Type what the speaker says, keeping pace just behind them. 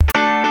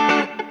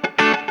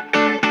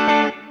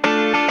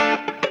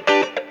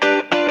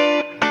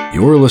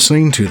You're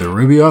listening to the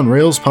Ruby on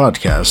Rails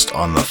podcast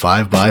on the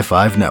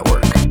 5x5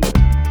 network.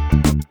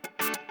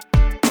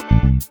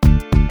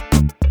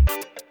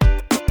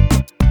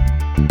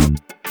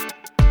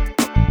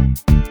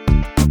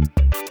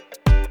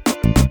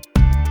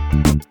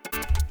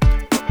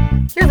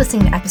 You're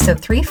listening to episode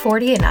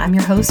 340, and I'm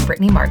your host,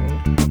 Brittany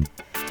Martin.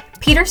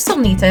 Piotr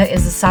Solnica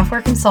is a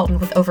software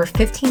consultant with over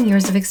 15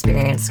 years of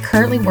experience,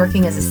 currently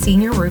working as a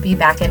senior Ruby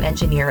backend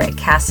engineer at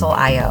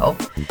Castle.io.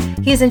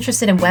 He is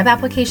interested in web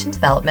application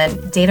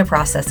development, data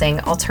processing,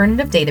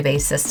 alternative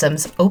database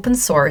systems, open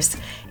source,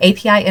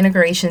 API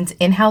integrations,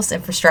 in-house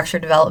infrastructure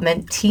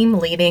development, team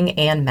leading,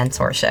 and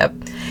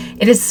mentorship.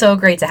 It is so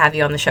great to have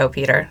you on the show,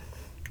 Piotr.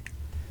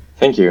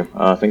 Thank you.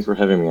 Thanks for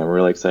having me. I'm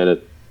really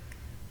excited.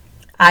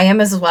 I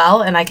am as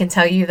well, and I can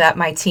tell you that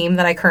my team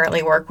that I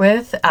currently work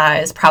with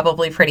is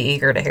probably pretty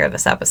eager to hear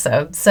this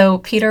episode. So,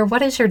 Piotr,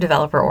 what is your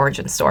developer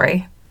origin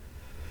story?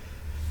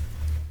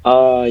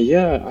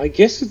 I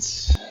guess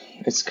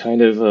it's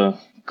kind of a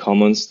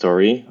common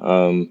story.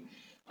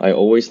 I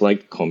always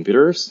liked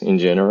computers in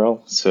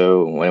general.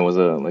 So when I was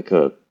a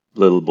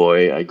little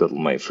boy, I got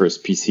my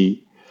first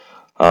PC,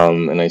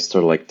 and I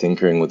started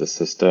tinkering with the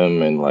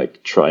system and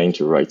trying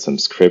to write some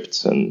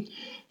scripts and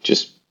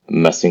just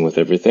messing with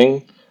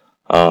everything.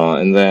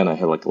 And then I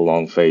had a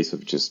long phase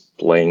of just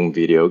playing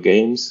video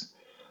games.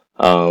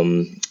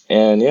 When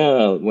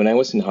I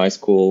was in high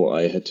school,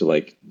 I had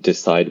to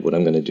decide what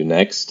I'm going to do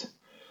next.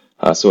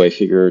 So I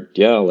figured,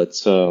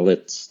 let's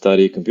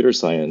study computer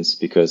science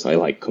because I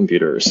like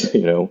computers,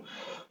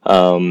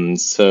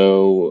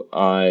 So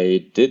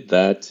I did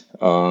that.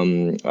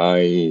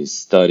 I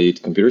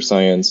studied computer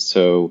science.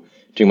 So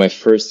during my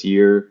first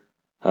year,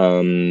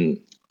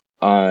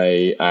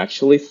 I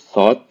actually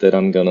thought that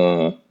I'm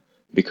gonna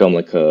become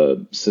a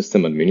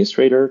system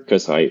administrator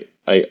because I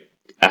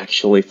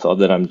actually thought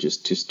that I'm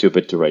just too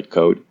stupid to write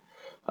code.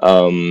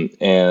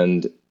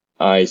 And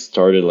I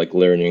started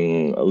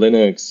learning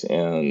Linux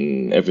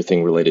and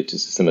everything related to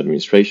system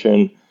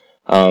administration.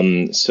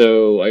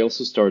 So I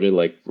also started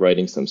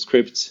writing some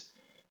scripts.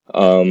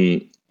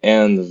 And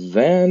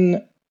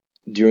then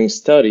during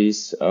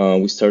studies,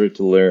 we started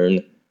to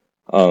learn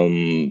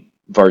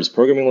various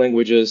programming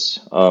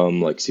languages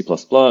like C++,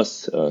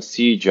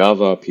 C,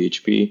 Java,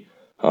 PHP.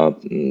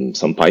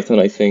 Some Python,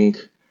 I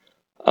think.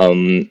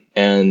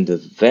 And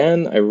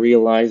then I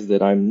realized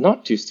that I'm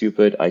not too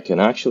stupid. I can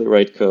actually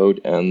write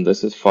code, and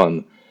this is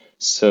fun.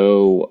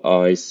 So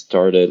I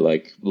started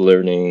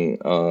learning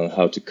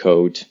how to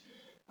code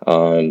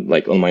on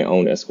my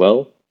own as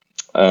well.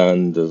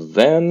 And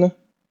then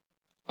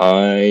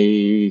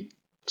I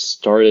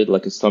started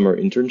a summer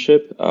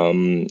internship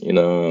in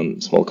a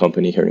small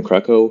company here in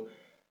Krakow.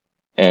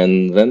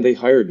 And then they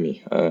hired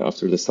me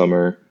after the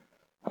summer.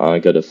 I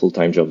got a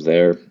full-time job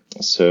there.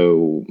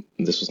 So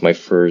this was my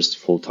first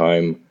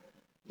full-time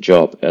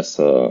job as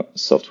a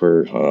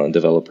software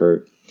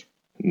developer.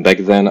 Back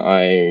then,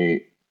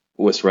 I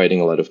was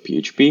writing a lot of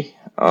PHP,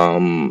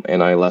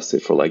 and I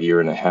lasted for a year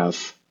and a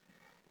half.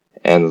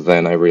 And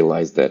then I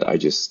realized that I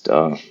just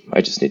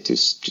need to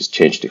just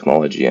change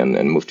technology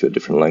and move to a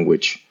different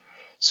language.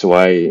 So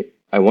I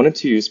wanted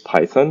to use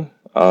Python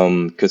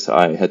because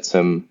I had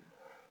a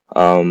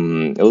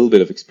little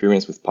bit of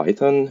experience with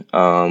Python.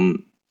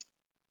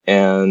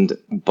 And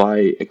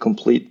by a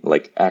complete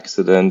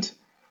accident,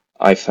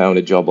 I found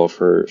a job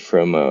offer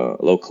from a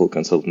local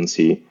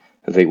consultancy.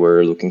 They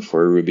were looking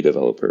for a Ruby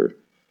developer.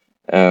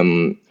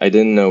 I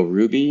didn't know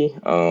Ruby.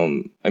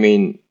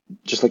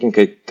 Just in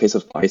case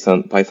of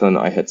Python,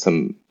 I had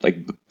some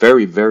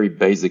very, very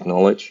basic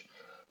knowledge,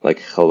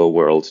 hello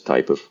world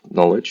type of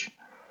knowledge.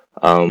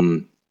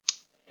 And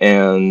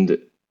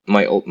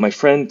my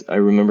friend, I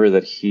remember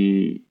that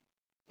he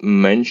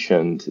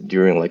mentioned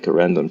during a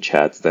random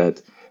chat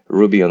that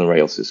Ruby on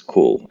Rails is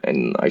cool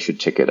and I should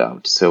check it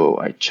out. So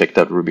I checked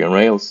out Ruby on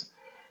Rails.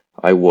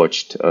 I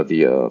watched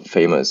the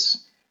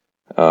famous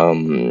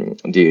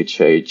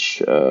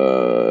DHH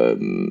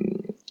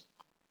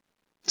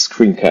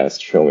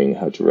screencast showing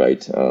how to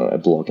write a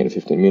blog in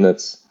 15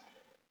 minutes.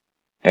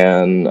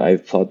 And I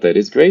thought that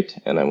is great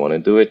and I want to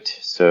do it.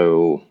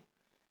 So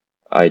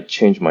I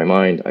changed my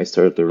mind. I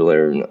started to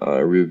learn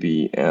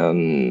Ruby,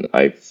 and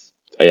I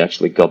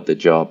actually got the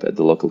job at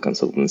the local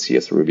consultancy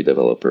as a Ruby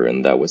developer,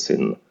 and that was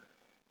in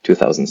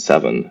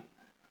 2007.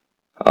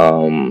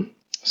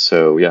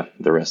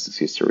 The rest is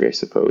history, I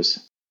suppose.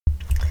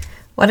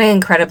 What an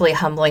incredibly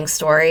humbling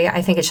story.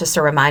 I think it's just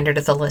a reminder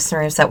to the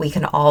listeners that we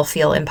can all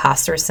feel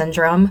imposter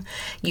syndrome.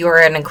 You are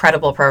an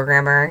incredible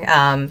programmer,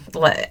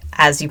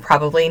 as you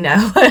probably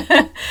know.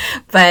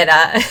 But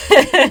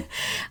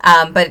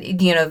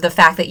the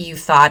fact that you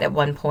thought at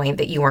one point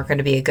that you weren't going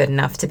to be good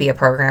enough to be a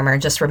programmer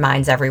just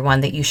reminds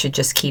everyone that you should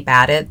just keep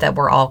at it, that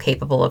we're all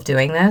capable of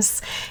doing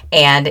this.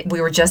 And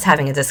we were just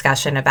having a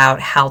discussion about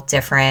how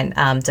different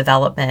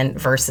development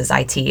versus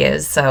IT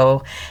is.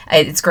 So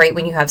it's great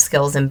when you have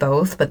skills in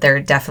both, but they're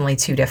they're definitely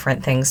two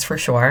different things for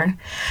sure.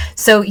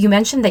 So you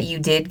mentioned that you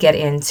did get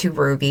into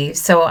Ruby.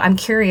 So I'm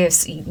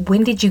curious,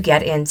 when did you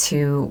get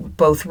into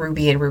both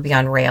Ruby and Ruby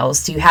on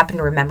Rails? Do you happen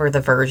to remember the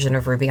version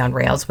of Ruby on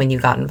Rails when you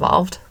got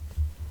involved?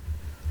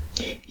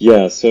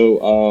 Yeah,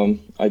 so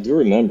I do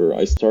remember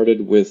I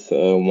started with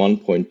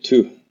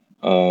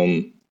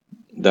 1.2.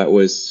 That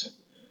was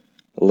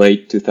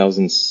late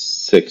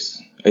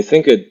 2006. I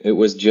think it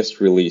was just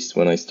released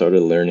when I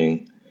started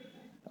learning.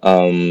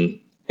 And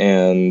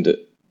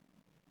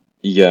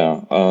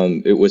yeah,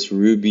 it was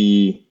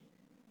Ruby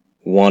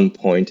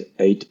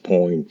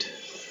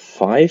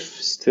 1.8.5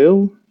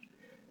 still,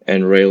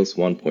 and Rails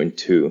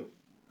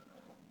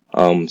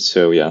 1.2.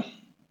 So yeah,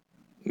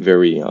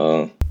 very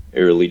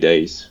early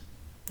days.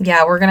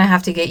 Yeah, we're going to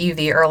have to get you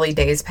the early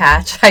days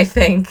patch, I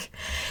think.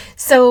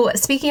 So,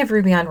 speaking of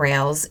Ruby on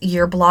Rails,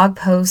 your blog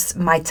post,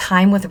 My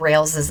Time with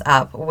Rails is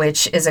Up,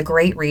 which is a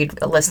great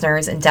read,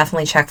 listeners, and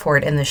definitely check for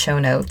it in the show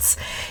notes.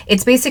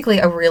 It's basically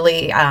a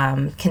really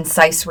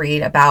concise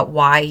read about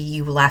why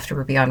you left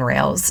Ruby on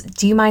Rails.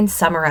 Do you mind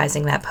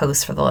summarizing that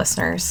post for the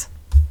listeners?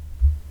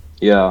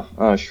 Yeah,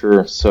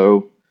 sure.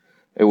 So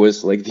it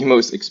was like the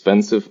most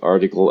expensive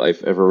article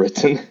I've ever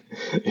written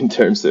in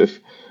terms of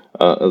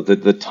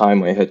the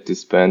time I had to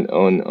spend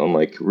on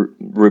like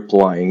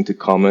replying to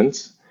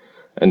comments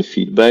and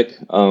feedback.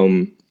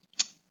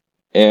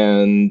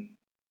 And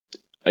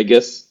I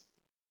guess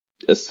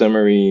a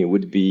summary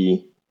would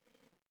be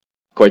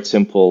quite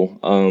simple.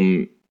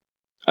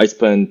 I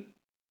spent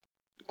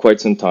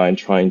quite some time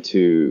trying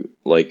to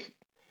like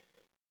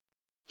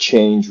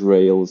change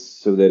Rails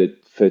so that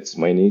it fits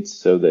my needs,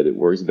 so that it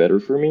works better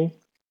for me,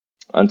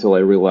 until I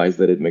realized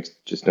that it makes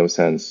just no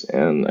sense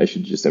and I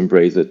should just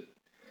embrace it,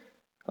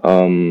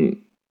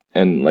 and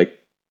like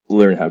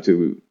learn how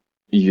to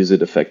use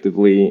it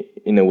effectively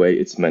in a way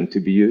it's meant to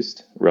be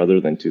used, rather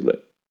than to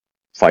like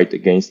fight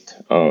against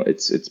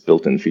its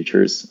built-in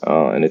features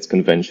and its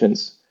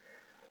conventions.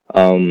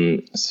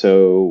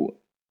 So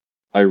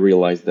I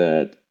realized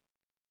that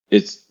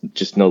it's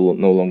just no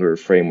longer a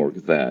framework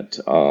that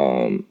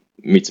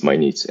meets my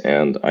needs,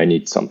 and I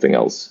need something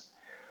else.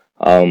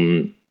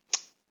 Um,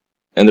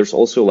 and there's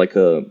also like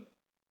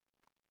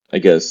I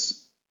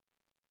guess,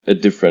 a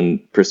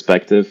different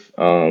perspective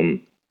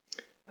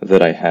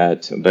that I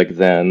had back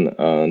then,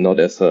 not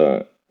as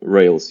a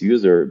Rails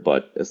user,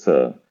 but as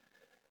a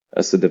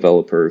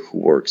developer who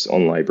works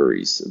on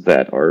libraries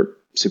that are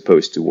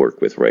supposed to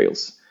work with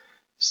Rails.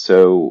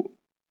 So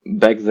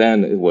back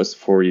then, it was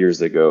 4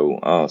 years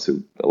ago, so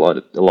a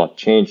lot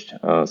changed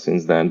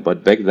since then.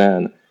 But back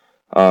then,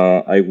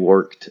 I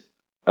worked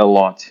a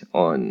lot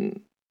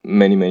on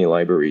many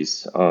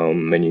libraries,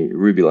 many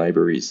Ruby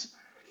libraries,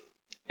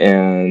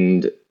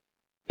 and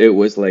it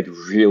was like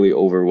really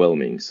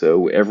overwhelming.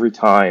 So every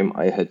time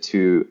I had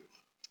to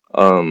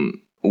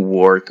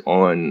work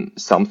on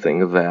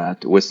something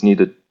that was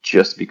needed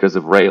just because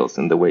of Rails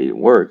and the way it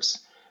works,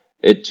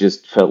 it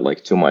just felt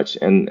like too much.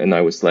 And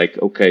I was like,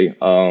 okay,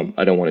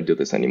 I don't want to do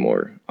this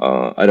anymore.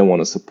 I don't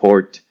want to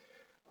support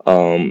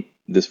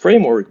this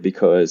framework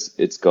because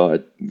it's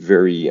got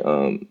very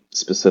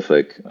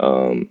specific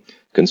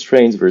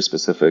constraints, very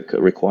specific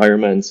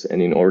requirements.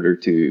 And in order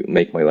to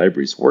make my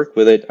libraries work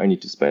with it, I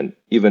need to spend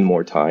even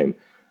more time.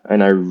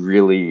 And I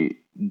really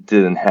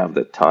didn't have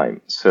that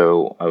time.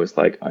 So I was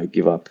like, I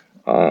give up.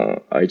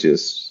 I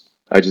just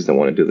don't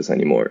want to do this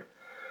anymore.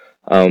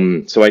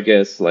 So I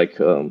guess like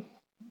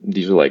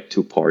these are like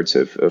two parts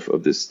of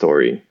this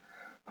story.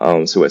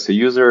 So as a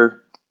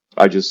user,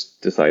 I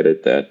just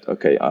decided that,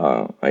 okay,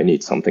 I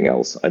need something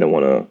else. I don't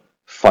want to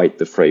fight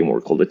the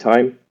framework all the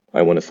time.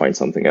 I want to find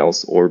something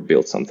else or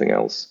build something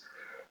else.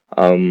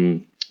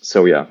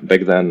 So yeah,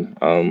 back then,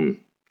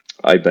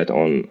 I bet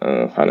on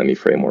Hanami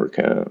framework,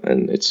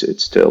 and it's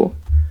still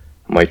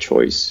my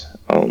choice.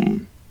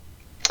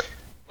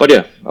 But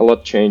yeah, a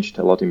lot changed,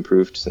 a lot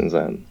improved since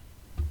then.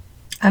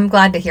 I'm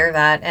glad to hear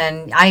that.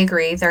 And I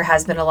agree, there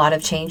has been a lot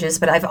of changes,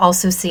 but I've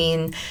also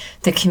seen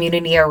the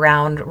community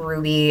around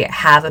Ruby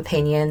have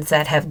opinions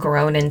that have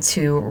grown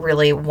into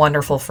really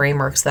wonderful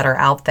frameworks that are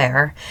out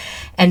there.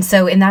 And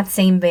so, in that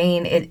same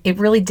vein, it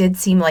really did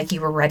seem like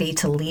you were ready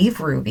to leave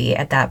Ruby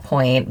at that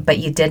point, but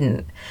you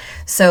didn't.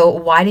 So,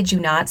 why did you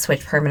not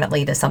switch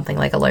permanently to something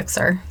like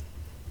Elixir?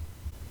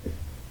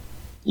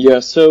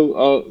 Yeah,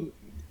 so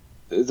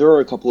there are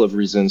a couple of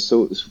reasons.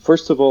 So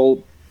first of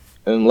all,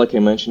 and like I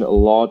mentioned, a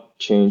lot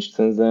changed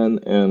since then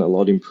and a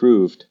lot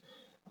improved.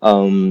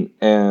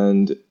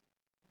 And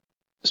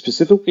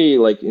specifically,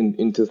 like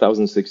in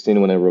 2016,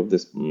 when I wrote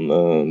this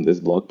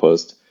blog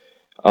post,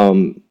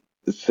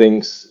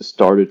 things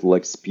started to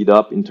like speed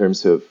up in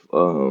terms of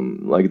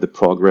like the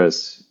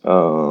progress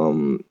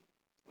when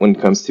it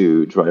comes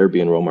to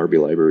dry.rb and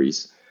ROM.rb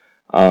libraries.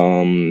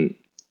 Um,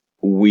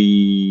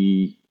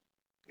 we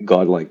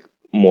got like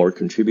more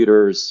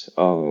contributors,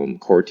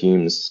 core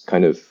teams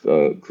kind of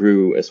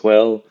grew as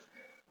well.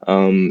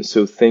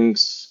 So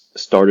things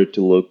started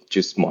to look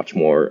just much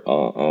more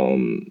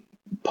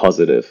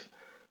positive.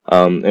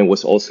 and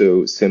was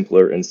also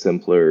simpler and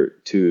simpler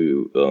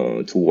to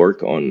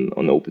work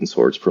on open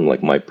source from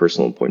like my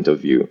personal point of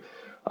view.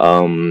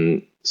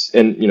 And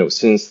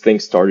since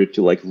things started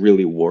to like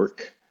really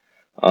work,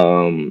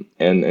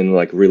 and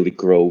like really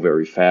grow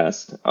very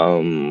fast,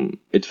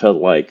 it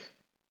felt like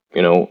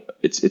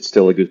it's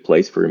still a good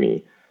place for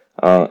me.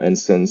 And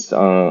since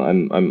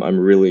I'm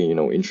really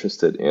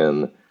interested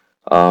in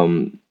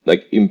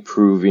like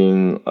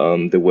improving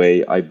the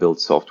way I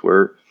build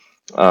software,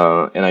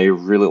 and I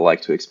really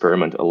like to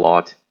experiment a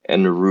lot,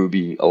 and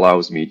Ruby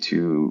allows me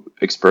to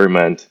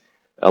experiment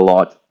a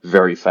lot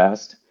very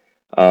fast.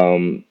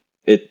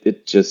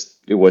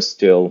 It was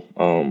still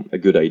a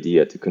good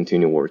idea to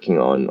continue working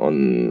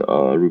on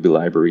Ruby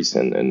libraries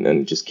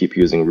and just keep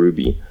using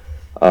Ruby.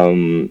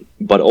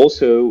 But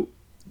also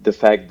the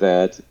fact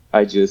that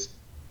I just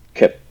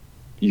kept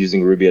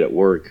using Ruby at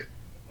work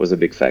was a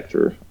big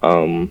factor.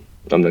 I'm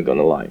not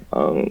gonna lie.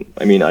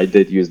 I mean, I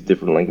did use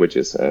different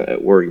languages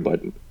at work,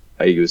 but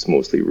I use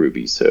mostly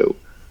Ruby, so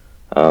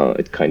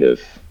it kind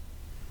of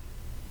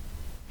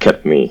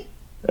kept me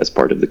as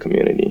part of the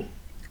community.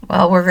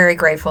 Well, we're very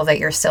grateful that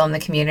you're still in the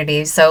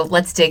community. So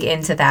let's dig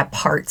into that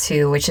part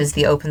 2, which is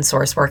the open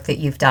source work that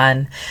you've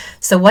done.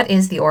 So what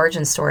is the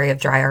origin story of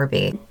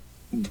DryRB?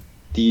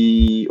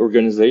 The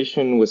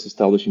organization was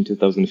established in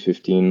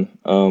 2015,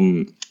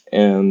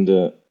 and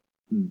the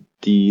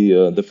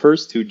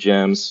first 2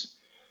 jams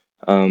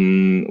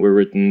were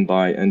written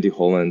by Andy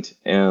Holland,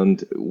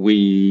 and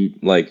we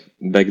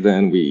back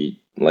then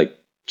we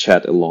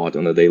chat a lot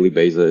on a daily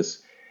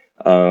basis.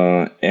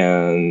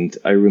 And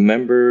I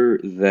remember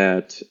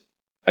that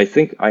I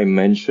think I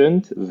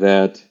mentioned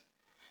that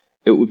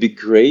it would be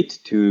great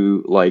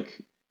to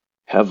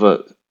have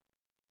a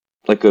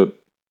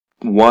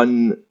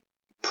one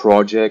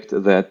project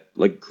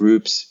that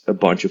groups a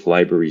bunch of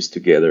libraries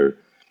together,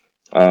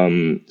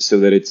 so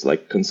that it's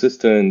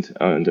consistent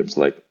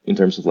in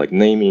terms of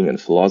naming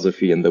and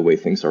philosophy and the way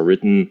things are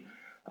written.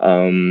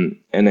 And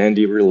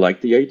Andy really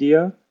liked the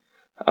idea,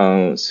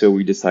 so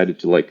we decided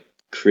to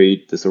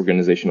create this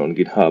organization on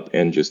GitHub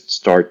and just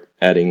start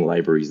adding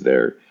libraries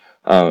there.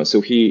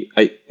 So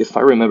if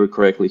I remember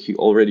correctly, he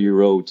already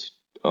wrote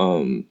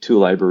 2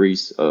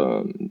 libraries,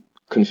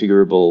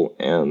 configurable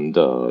and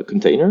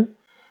container,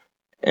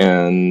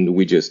 and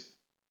we just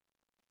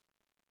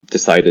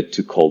decided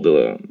to call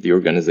the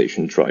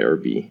organization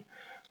DryRB.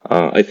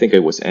 I think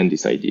it was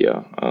Andy's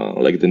idea,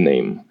 the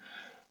name,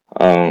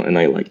 and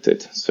I liked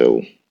it,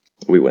 so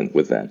we went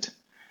with that.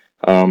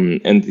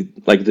 And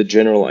the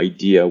general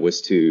idea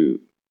was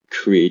to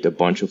create a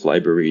bunch of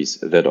libraries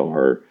that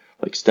are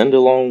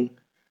standalone,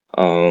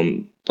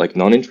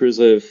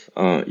 non-intrusive,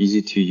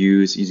 easy to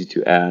use, easy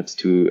to add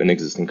to an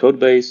existing code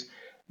base,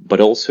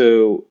 but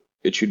also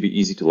it should be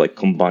easy to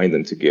combine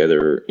them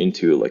together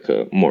into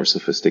a more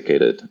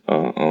sophisticated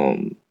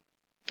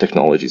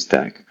technology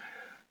stack.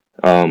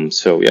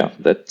 So yeah,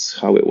 that's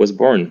how it was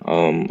born.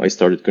 I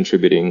started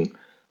contributing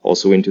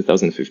also in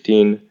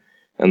 2015,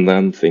 and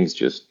then things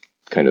just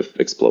kind of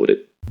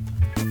exploded.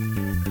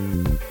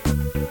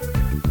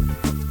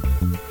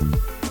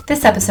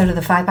 This episode of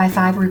the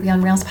 5x5 Ruby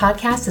on Rails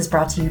podcast is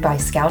brought to you by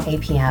Scout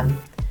APM.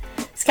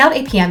 Scout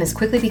APM is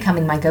quickly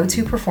becoming my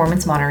go-to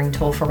performance monitoring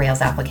tool for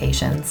Rails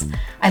applications.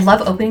 I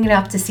love opening it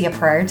up to see a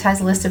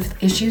prioritized list of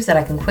issues that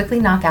I can quickly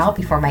knock out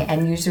before my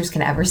end users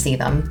can ever see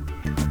them.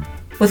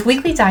 With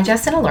weekly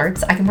digests and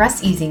alerts, I can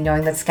rest easy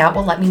knowing that Scout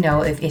will let me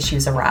know if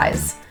issues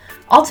arise.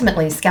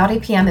 Ultimately, Scout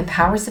APM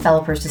empowers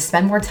developers to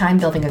spend more time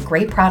building a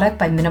great product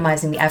by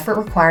minimizing the effort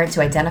required to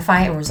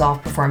identify and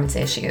resolve performance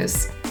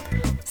issues.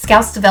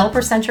 Scout's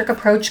developer-centric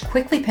approach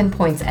quickly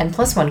pinpoints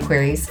N+1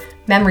 queries,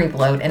 memory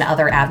bloat, and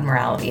other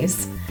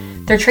abnormalities.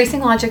 Their tracing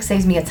logic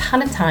saves me a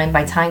ton of time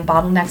by tying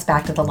bottlenecks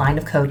back to the line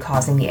of code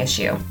causing the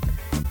issue.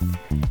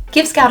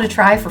 Give Scout a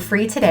try for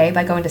free today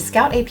by going to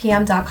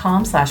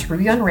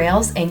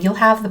scoutapm.com/RubyOnRails, and you'll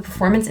have the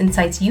performance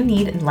insights you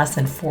need in less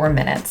than 4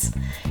 minutes.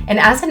 And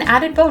as an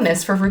added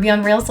bonus for Ruby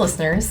on Rails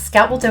listeners,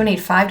 Scout will donate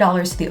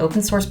 $5 to the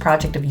open source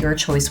project of your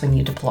choice when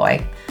you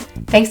deploy.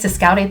 Thanks to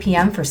Scout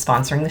APM for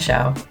sponsoring the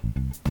show.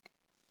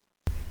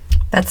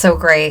 That's so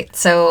great.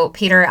 So,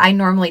 Peter, I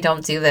normally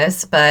don't do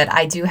this, but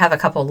I do have a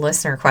couple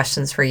listener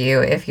questions for you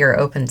if you're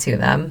open to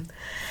them.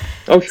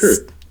 Oh, sure.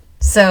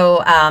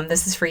 So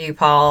this is for you,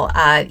 Paul.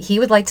 He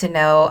would like to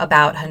know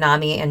about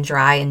Hanami and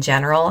Dry in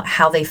general,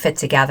 how they fit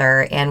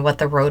together, and what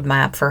the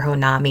roadmap for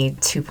Hanami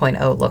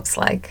 2.0 looks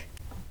like.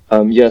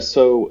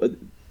 So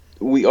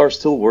we are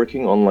still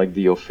working on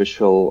the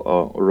official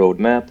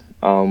roadmap,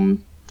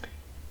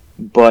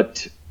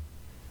 but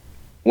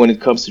when it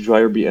comes to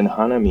DryRB and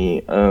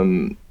Hanami,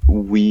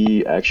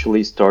 we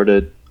actually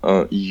started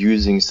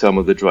using some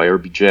of the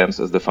DryRB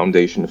gems as the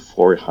foundation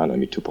for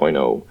Hanami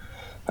 2.0.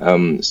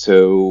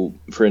 So,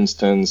 for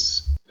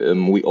instance,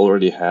 we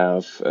already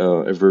have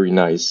a very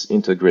nice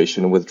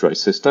integration with Dry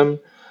System,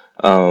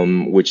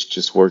 which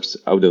just works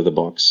out of the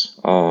box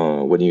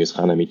when you use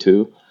Hanami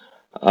 2.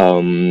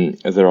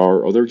 There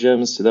are other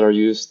gems that are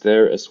used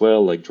there as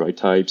well, like Dry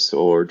Types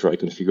or Dry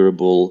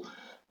Configurable,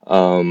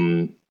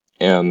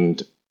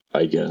 and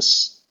I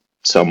guess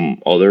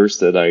some others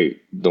that I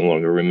no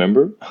longer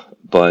remember.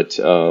 But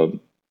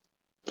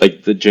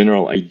like the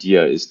general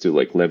idea is to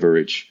like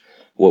leverage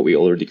what we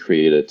already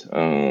created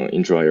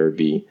in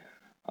dry.rb,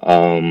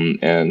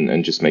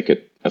 and just make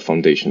it a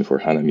foundation for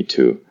Hanami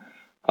 2.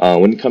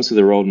 When it comes to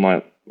the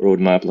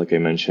roadmap, like I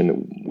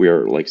mentioned, we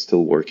are like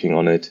still working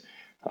on it.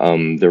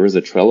 There is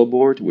a Trello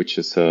board, which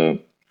is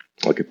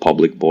like a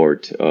public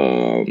board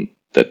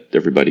that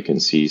everybody can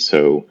see,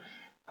 so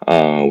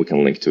we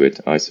can link to it,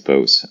 I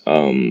suppose.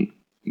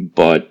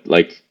 But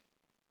like,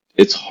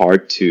 it's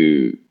hard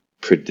to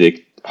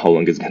predict how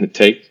long it's going to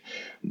take.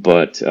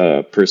 But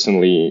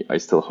personally, I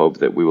still hope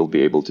that we will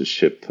be able to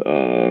ship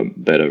a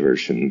beta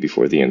version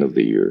before the end of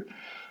the year.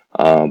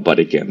 But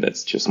again,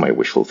 that's just my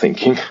wishful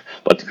thinking.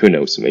 But who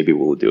knows? Maybe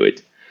we'll do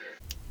it.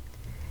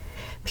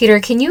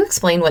 Peter, can you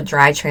explain what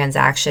dry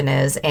transaction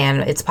is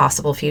and its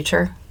possible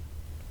future?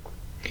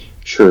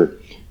 Sure.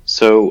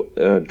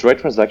 So, dry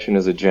transaction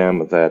is a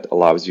gem that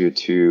allows you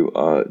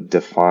to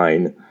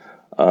define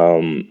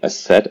a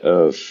set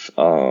of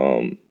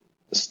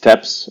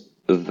steps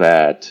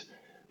that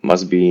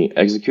must be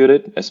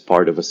executed as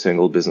part of a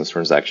single business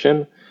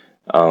transaction.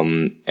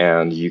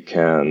 And you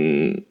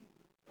can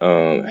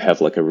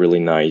have like a really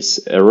nice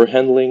error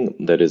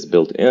handling that is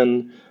built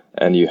in,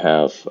 and you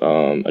have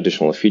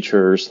additional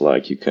features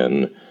like you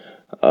can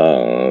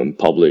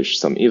publish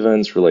some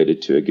events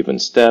related to a given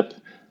step.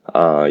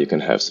 You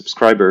can have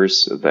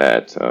subscribers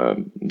that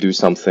do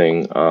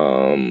something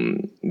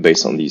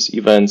based on these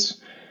events.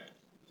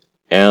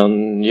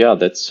 And yeah,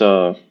 that's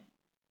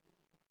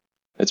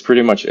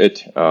pretty much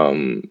it.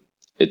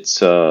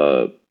 It's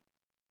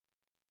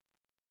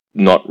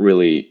not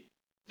really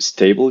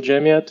stable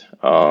gem yet,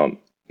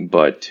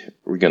 but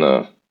we're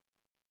gonna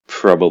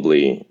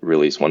probably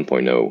release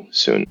 1.0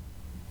 soon.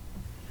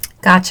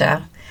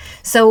 Gotcha.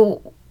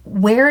 So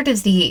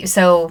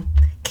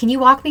can you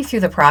walk me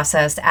through the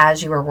process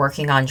as you were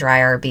working on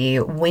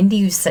dry.rb? When do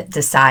you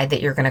decide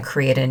that you're going to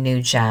create a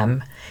new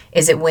gem?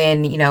 Is it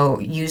when,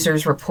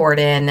 users report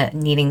in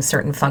needing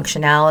certain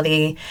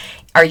functionality?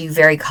 Are you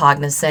very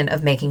cognizant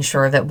of making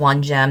sure that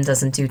one gem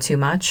doesn't do too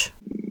much?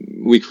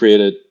 We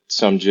created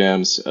some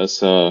gems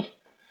as a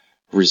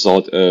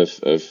result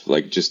of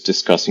like just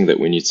discussing that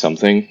we need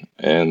something,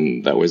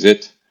 and that was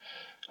it.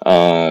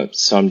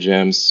 Some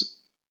gems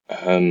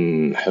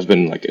have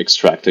been like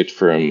extracted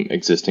from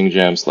existing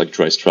gems, like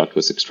dry struct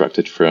was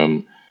extracted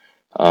from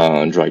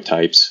dry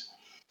types,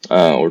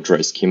 or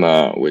dry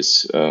schema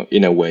was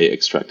in a way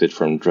extracted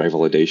from dry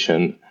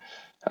validation.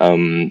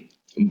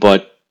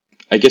 But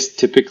I guess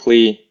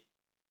typically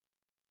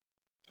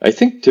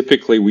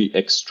we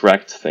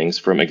extract things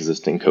from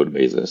existing code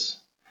bases.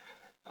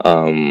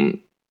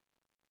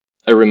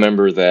 I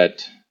remember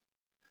that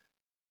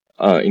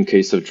in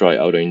case of dry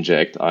auto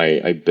inject,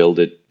 I built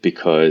it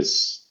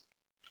because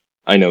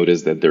I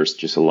noticed that there's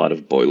just a lot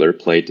of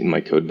boilerplate in my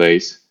code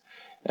base,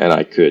 and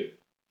I could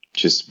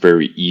just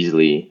very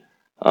easily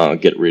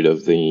get rid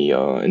of the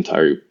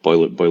entire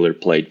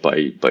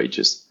boilerplate by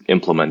just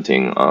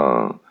implementing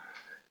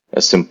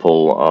a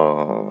simple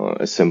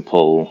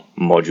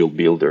module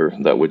builder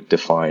that would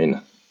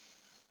define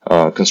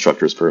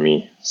constructors for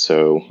me.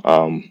 So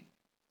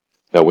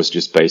that was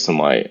just based on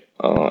my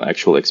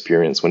actual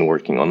experience when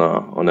working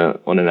on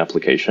an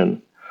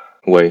application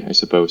way, I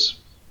suppose.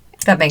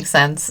 That makes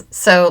sense.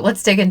 So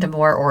let's dig into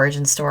more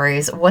origin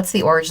stories. What's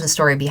the origin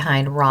story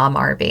behind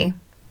ROM.rb?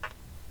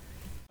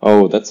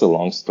 Oh, that's a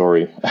long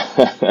story.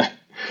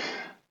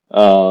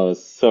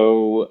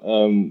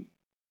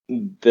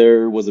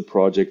 There was a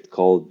project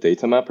called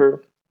Data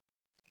Mapper.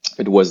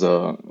 It was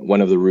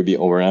one of the Ruby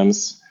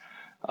ORMs.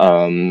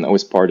 I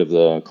was part of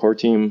the core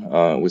team.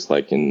 It was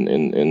like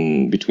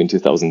in between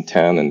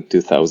 2010 and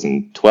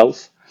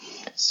 2012.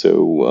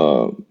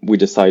 So we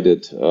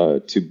decided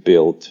to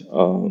build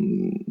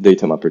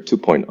Data Mapper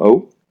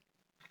 2.0,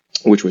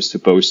 which was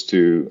supposed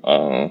to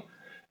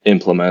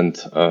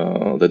implement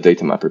the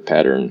Data Mapper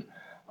pattern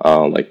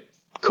like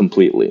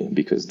completely,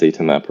 because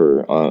Data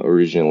Mapper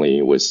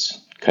originally was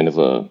kind of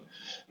a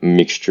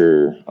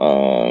mixture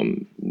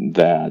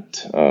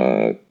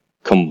that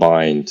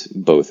combined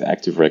both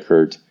active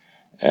record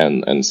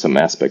and some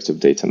aspects of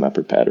Data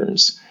Mapper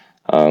patterns.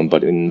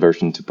 But in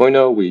version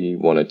 2.0, we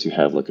wanted to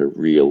have like a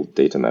real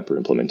Data Mapper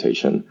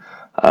implementation.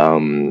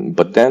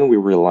 But then we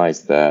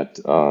realized that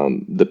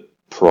the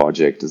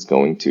project is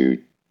going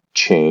to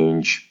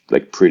change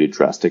like pretty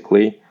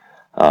drastically.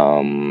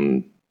 I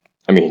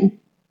mean,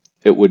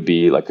 it would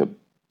be like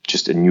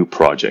just a new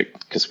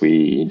project, because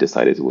we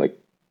decided to like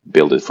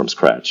build it from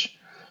scratch.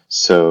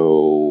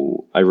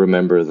 So I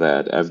remember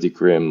that FD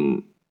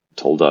Grimm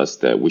told us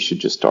that we should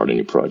just start a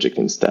new project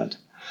instead.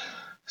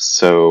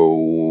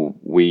 So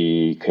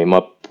we came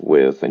up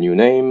with a new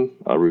name,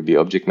 a Ruby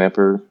Object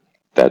Mapper.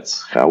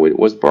 That's how it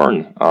was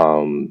born.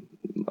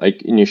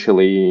 Like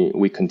initially,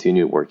 we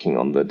continued working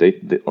on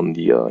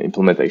the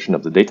implementation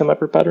of the Data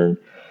Mapper pattern,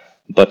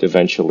 but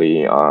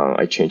eventually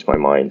I changed my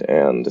mind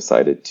and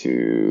decided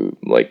to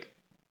like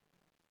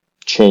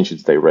change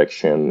its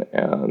direction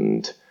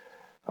and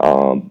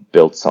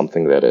build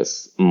something that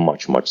is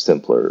much, much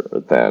simpler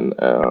than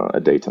a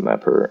data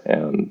mapper.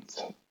 And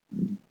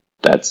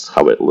that's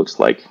how it looks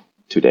like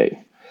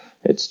today.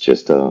 It's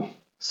just a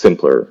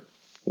simpler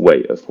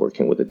way of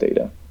working with the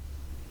data.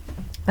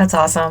 That's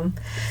awesome.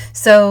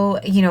 So,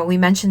 we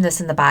mentioned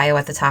this in the bio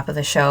at the top of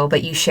the show,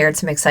 but you shared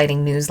some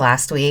exciting news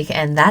last week,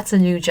 and that's a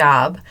new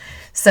job.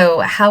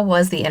 So, how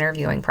was the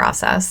interviewing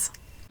process?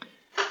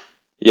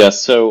 Yeah,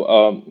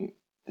 so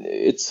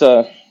it's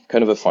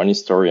kind of a funny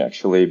story,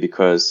 actually,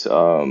 because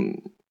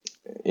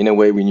in a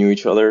way we knew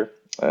each other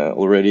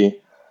already.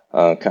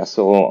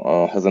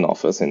 Castle has an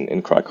office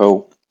in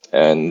Krakow,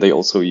 and they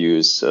also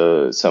use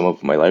some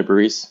of my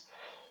libraries.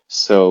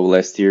 So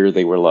last year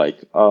they were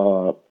like,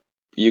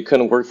 you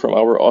can work from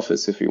our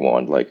office if you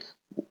want. Like,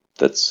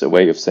 that's a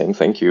way of saying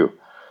thank you.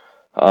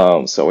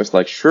 So I was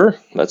like, sure,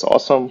 that's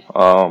awesome.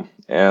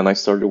 And I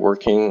started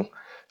working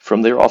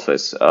from their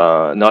office,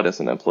 not as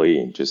an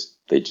employee,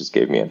 they just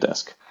gave me a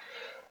desk.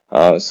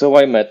 So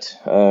I met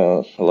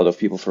a lot of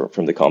people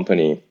from the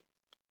company.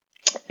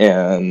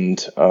 And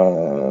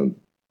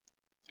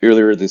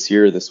earlier this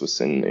year, this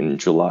was in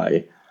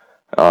July,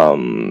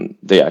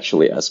 they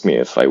actually asked me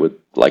if I would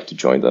like to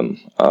join them.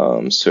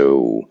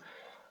 So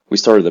we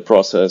started the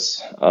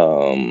process.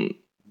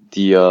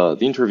 The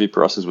interview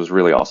process was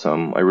really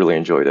awesome. I really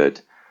enjoyed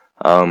it.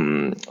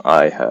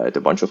 I had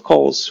a bunch of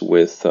calls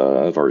with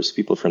various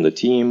people from the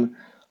team,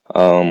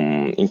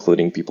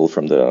 including people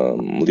from the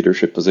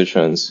leadership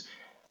positions.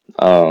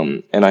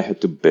 And I had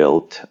to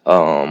build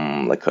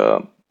like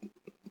a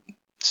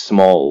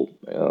small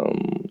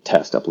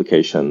test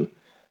application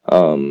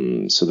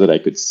so that I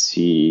could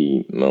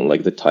see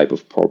like the type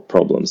of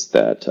problems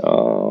that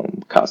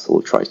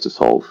Castle tries to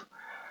solve.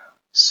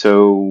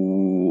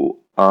 So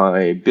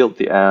I built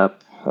the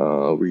app,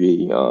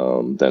 we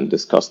then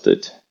discussed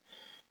it,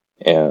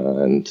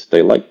 and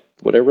they liked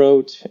what I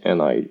wrote,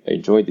 and I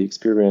enjoyed the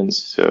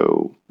experience,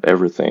 so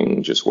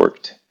everything just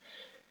worked.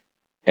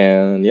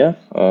 And yeah,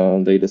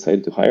 they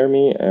decided to hire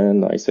me,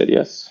 and I said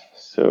yes,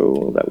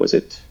 so that was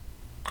it.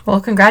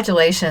 Well,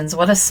 congratulations.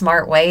 What a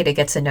smart way to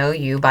get to know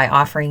you by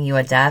offering you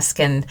a desk.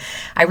 And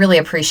I really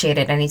appreciate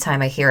it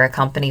anytime I hear a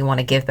company want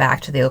to give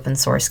back to the open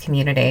source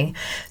community.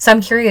 So I'm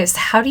curious,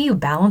 how do you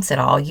balance it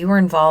all? You were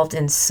involved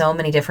in so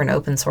many different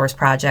open source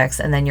projects,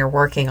 and then you're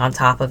working on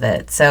top of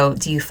it. So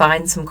do you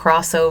find some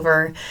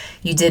crossover?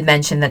 You did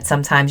mention that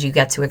sometimes you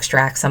get to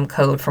extract some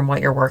code from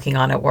what you're working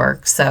on at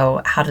work.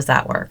 So how does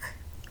that work?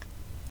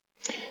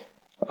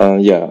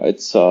 Yeah,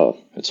 it's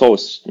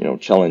always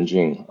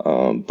challenging,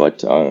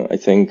 but I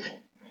think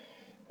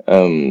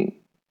I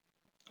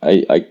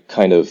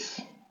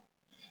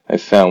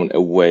found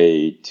a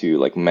way to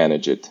like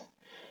manage it.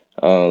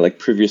 Like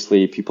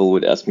previously, people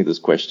would ask me this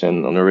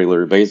question on a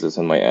regular basis,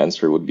 and my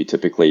answer would be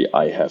typically,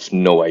 "I have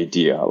no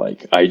idea.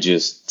 Like I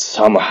just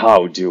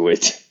somehow do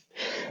it."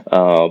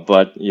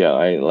 But yeah,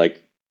 I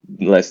like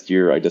last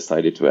year I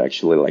decided to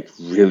actually like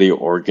really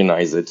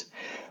organize it.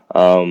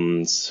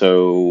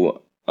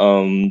 So.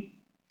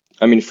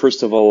 I mean,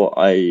 first of all,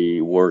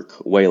 I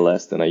work way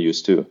less than I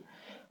used to.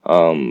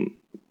 Um,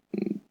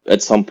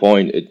 at some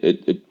point,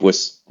 it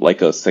was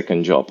like a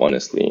second job,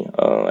 honestly.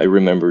 I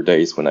remember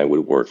days when I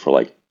would work for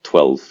like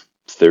 12,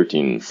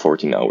 13,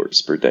 14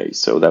 hours per day.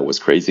 So that was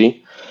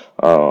crazy.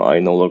 I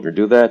no longer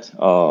do that.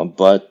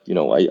 But,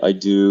 I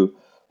do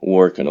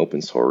work on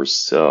open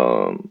source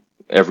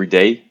every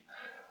day.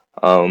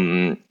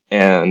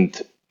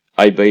 And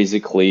I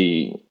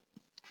basically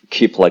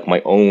keep like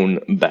my own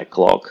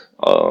backlog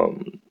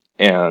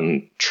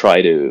and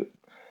try to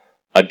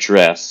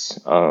address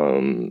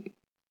all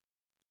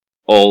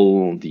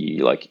the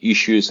like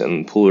issues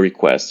and pull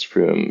requests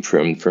from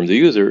the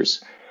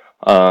users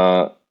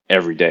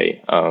every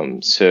day.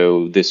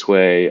 So this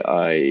way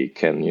I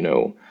can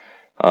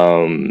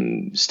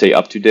stay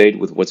up to date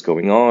with what's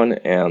going on,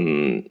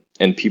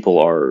 and people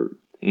are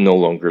no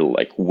longer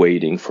like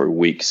waiting for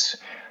weeks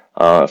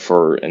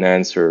for an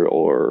answer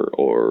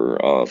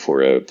or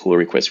for a pull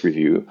request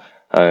review.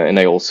 And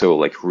I also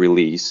like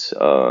release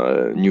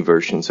new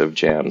versions of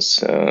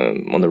jams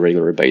on a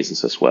regular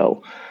basis as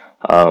well.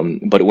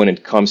 But when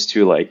it comes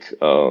to like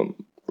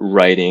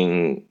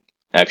writing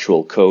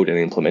actual code and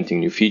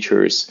implementing new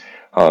features,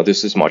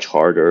 this is much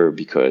harder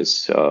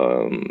because,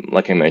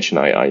 like I mentioned,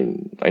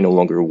 I no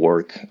longer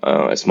work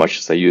as much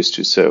as I used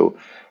to. So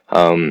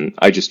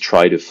I just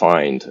try to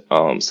find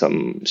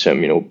some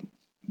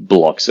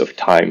blocks of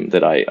time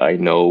that I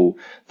know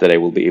that I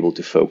will be able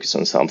to focus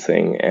on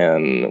something,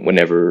 and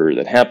whenever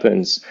that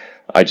happens,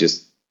 I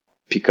just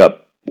pick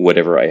up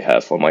whatever I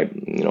have on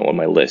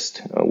my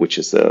list, which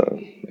is a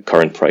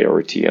current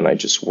priority, and I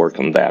just work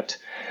on that.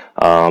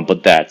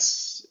 But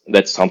that's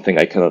something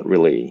I cannot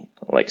really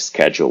like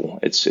schedule.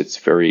 It's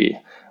very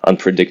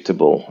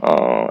unpredictable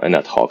and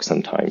ad hoc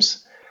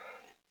sometimes.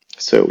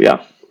 So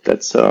yeah,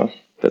 that's how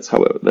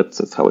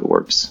it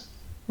works.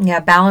 Yeah,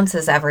 balance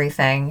is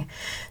everything.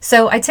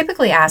 So I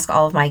typically ask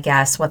all of my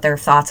guests what their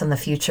thoughts on the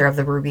future of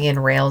the Ruby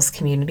and Rails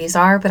communities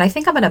are, but I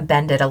think I'm going to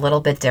bend it a little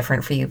bit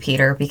different for you,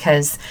 Peter,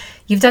 because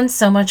you've done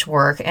so much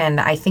work and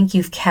I think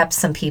you've kept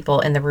some people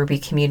in the Ruby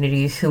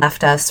community who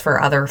left us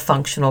for other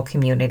functional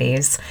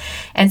communities.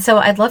 And so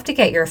I'd love to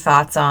get your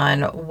thoughts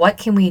on what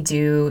can we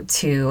do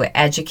to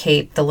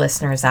educate the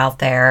listeners out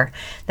there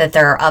that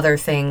there are other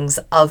things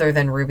other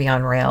than Ruby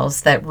on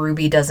Rails, that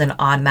Ruby doesn't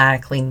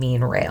automatically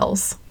mean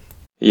Rails.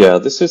 Yeah,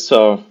 this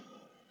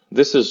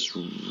is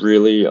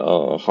really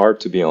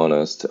hard, to be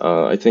honest.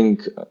 I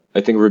think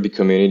Ruby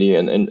community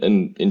and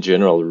in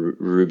general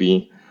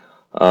Ruby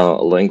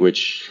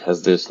language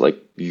has this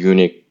like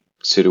unique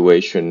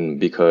situation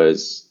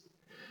because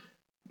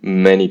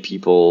many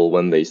people,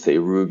 when they say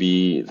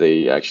Ruby,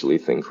 they actually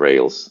think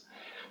Rails.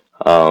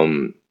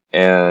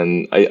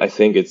 And I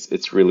think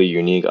it's really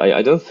unique.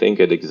 I don't think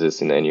it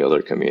exists in any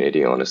other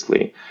community,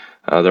 honestly.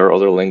 There are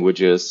other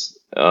languages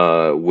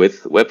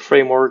with web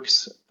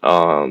frameworks,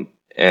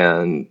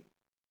 and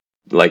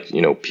like,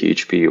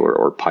 PHP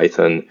or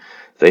Python,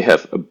 they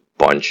have a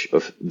bunch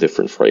of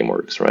different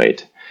frameworks,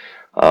 right?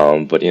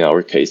 But in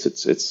our case,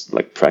 it's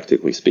like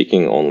practically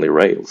speaking only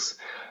Rails.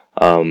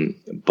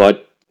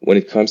 But when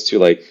it comes to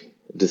like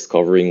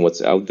discovering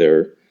what's out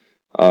there,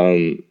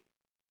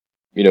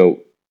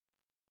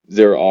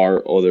 there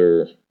are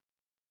other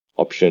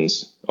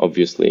options,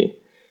 obviously.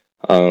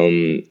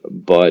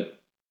 But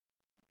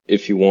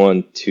if you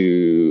want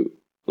to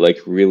like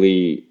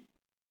really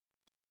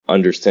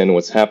understand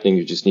what's happening,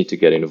 you just need to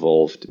get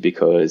involved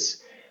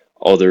because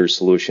other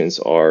solutions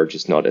are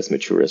just not as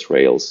mature as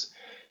Rails.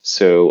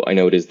 So I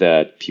noticed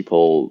that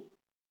people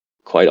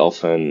quite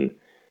often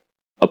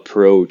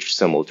approach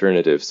some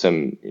alternatives,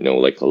 some,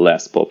 like a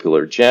less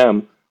popular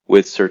gem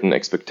with certain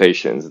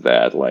expectations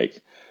that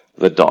like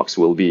the docs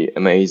will be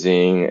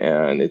amazing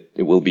and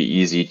it will be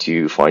easy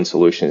to find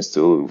solutions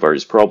to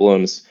various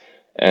problems.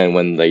 And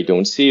when they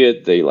don't see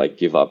it, they like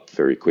give up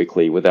very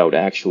quickly without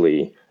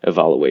actually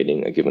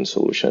evaluating a given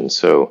solution.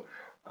 So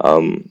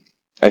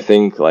I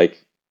think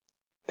like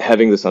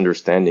having this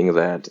understanding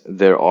that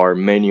there are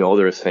many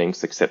other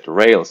things except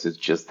Rails, it's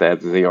just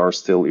that they are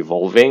still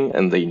evolving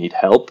and they need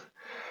help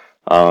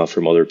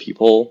from other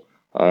people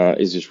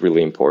is just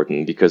really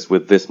important, because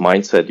with this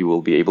mindset, you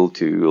will be able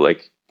to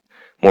like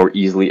more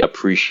easily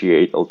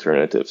appreciate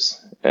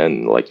alternatives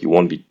and like you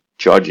won't be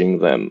judging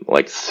them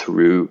like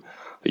through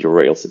your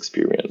Rails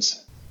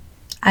experience.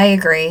 I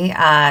agree.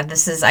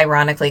 This is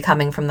ironically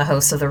coming from the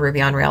host of the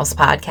Ruby on Rails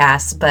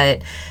podcast,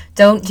 but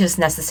don't just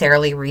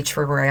necessarily reach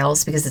for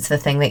Rails because it's the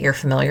thing that you're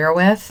familiar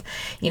with.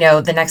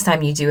 The next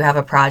time you do have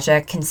a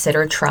project,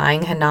 consider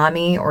trying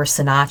Hanami or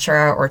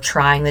Sinatra or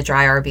trying the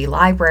ROM.rb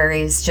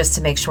libraries just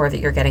to make sure that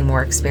you're getting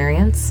more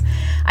experience.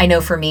 I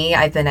know for me,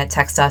 I've been at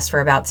TextUs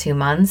for about 2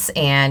 months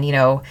and,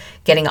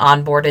 getting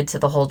onboarded to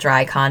the whole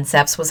dry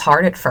concepts was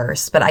hard at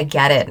first, but I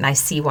get it and I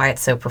see why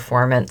it's so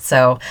performant.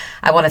 So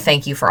I want to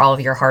thank you for all of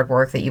your hard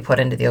work that you put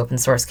into the open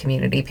source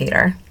community,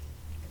 Peter.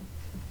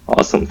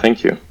 Awesome.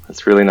 Thank you.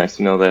 It's really nice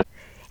to know that.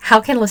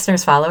 How can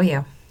listeners follow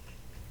you?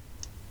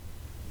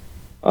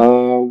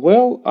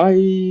 Well, I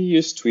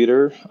use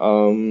Twitter.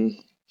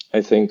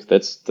 I think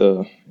that's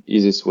the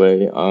easiest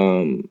way.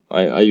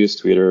 I use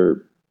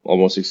Twitter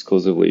almost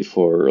exclusively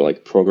for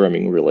like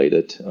programming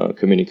related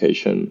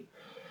communication.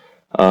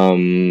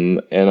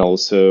 And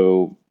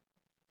also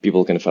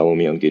people can follow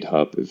me on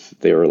GitHub if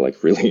they are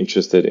like really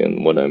interested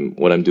in what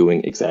I'm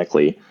doing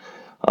exactly,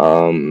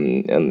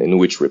 and in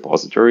which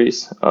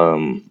repositories.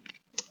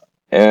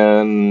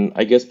 And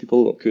I guess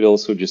people could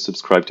also just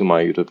subscribe to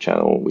my YouTube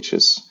channel, which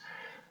is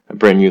a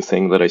brand new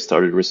thing that I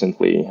started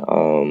recently.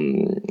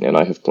 And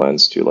I have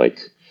plans to like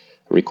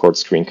record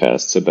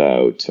screencasts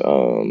about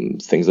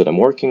things that I'm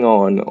working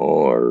on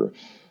or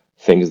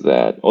things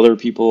that other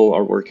people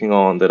are working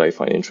on that I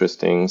find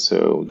interesting.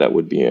 So that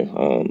would be,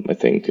 I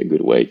think, a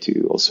good way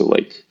to also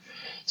like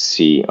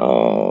see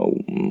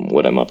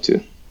what I'm up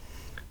to.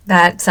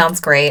 That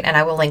sounds great, and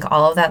I will link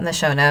all of that in the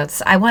show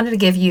notes. I wanted to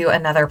give you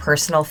another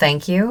personal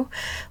thank you.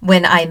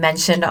 When I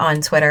mentioned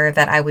on Twitter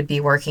that I would be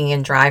working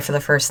in Dry for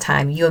the first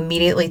time, you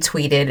immediately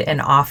tweeted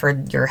and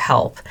offered your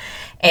help.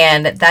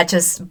 And that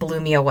just blew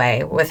me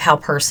away with how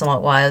personal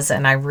it was,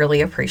 and I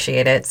really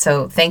appreciate it.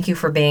 So thank you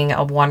for being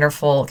a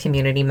wonderful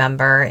community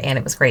member, and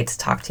it was great to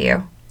talk to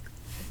you.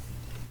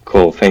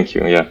 Cool, thank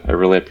you. Yeah, I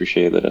really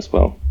appreciate it as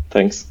well.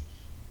 Thanks.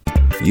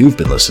 You've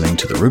been listening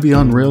to the Ruby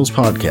on Rails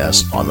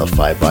podcast on the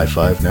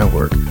 5x5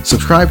 network.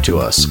 Subscribe to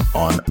us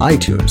on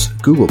iTunes,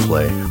 Google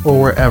Play, or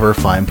wherever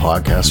fine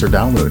podcasts are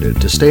downloaded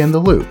to stay in the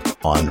loop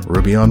on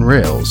Ruby on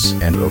Rails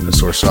and open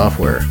source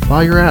software.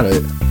 While you're at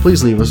it,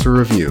 please leave us a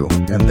review,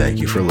 and thank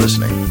you for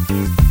listening.